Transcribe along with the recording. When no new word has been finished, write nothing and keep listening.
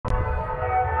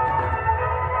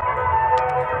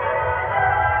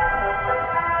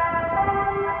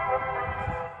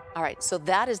So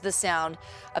that is the sound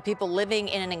of people living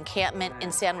in an encampment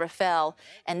in San Rafael.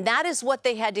 And that is what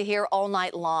they had to hear all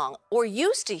night long, or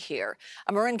used to hear.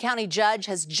 A Marin County judge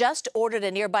has just ordered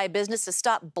a nearby business to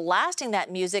stop blasting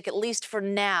that music, at least for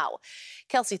now.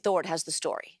 Kelsi Thorud has the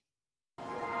story.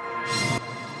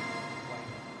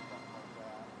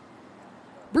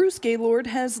 Bruce Gaylord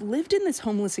has lived in this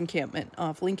homeless encampment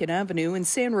off Lincoln Avenue in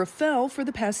San Rafael for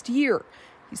the past year.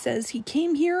 He says he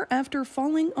came here after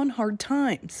falling on hard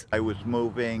times. I was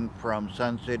moving from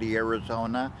Sun City,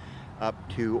 Arizona, up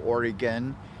to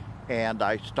Oregon, and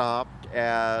I stopped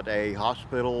at a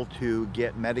hospital to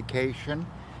get medication,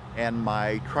 and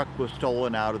my truck was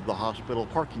stolen out of the hospital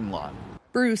parking lot.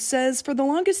 Bruce says for the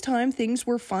longest time things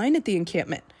were fine at the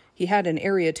encampment. He had an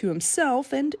area to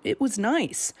himself, and it was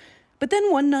nice. But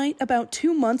then one night, about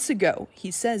 2 months ago,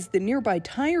 he says the nearby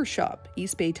tire shop,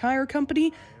 East Bay Tire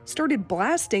Company, started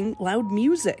blasting loud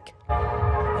music.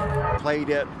 Played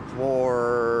it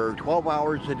for 12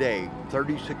 hours a day,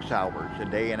 36 hours, a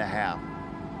day and a half,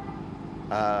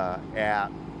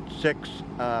 at 6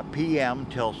 p.m.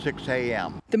 till 6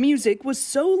 a.m. The music was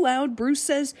so loud, Bruce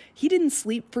says he didn't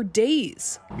sleep for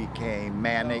days. Became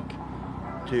manic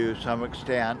to some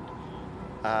extent.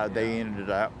 They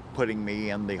ended up putting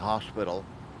me in the hospital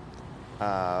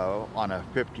on a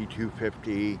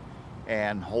 5250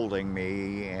 and holding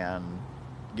me and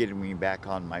getting me back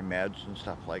on my meds and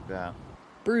stuff like that.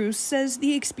 Bruce says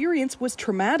the experience was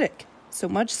traumatic. So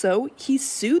much so, he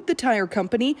sued the tire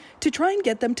company to try and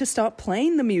get them to stop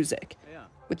playing the music.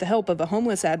 With the help of a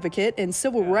homeless advocate and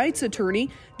civil rights attorney,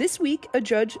 this week a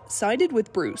judge sided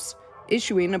with Bruce,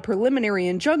 issuing a preliminary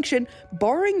injunction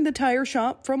barring the tire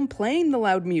shop from playing the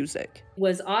loud music. It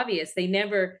was obvious. The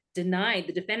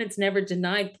defendants never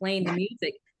denied playing the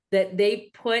music, that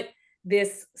they put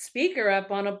this speaker up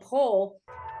on a pole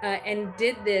and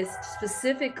did this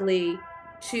specifically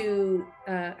to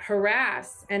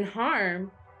harass and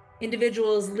harm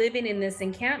individuals living in this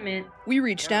encampment. We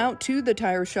reached out to the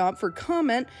tire shop for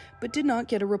comment, but did not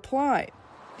get a reply.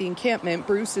 The encampment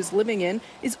Bruce is living in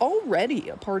is already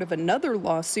a part of another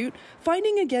lawsuit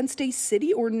fighting against a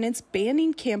city ordinance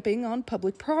banning camping on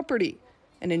public property.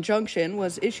 An injunction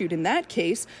was issued in that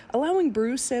case, allowing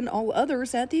Bruce and all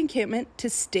others at the encampment to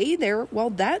stay there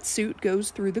while that suit goes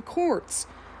through the courts.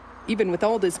 Even with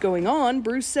all this going on,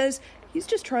 Bruce says he's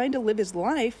just trying to live his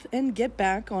life and get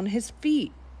back on his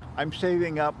feet. I'm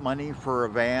saving up money for a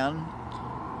van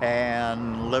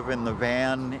and live in the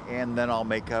van, and then I'll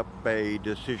make up a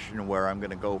decision where I'm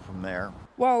going to go from there.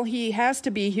 While he has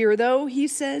to be here, though, he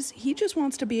says he just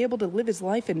wants to be able to live his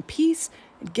life in peace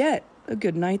and get a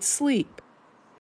good night's sleep.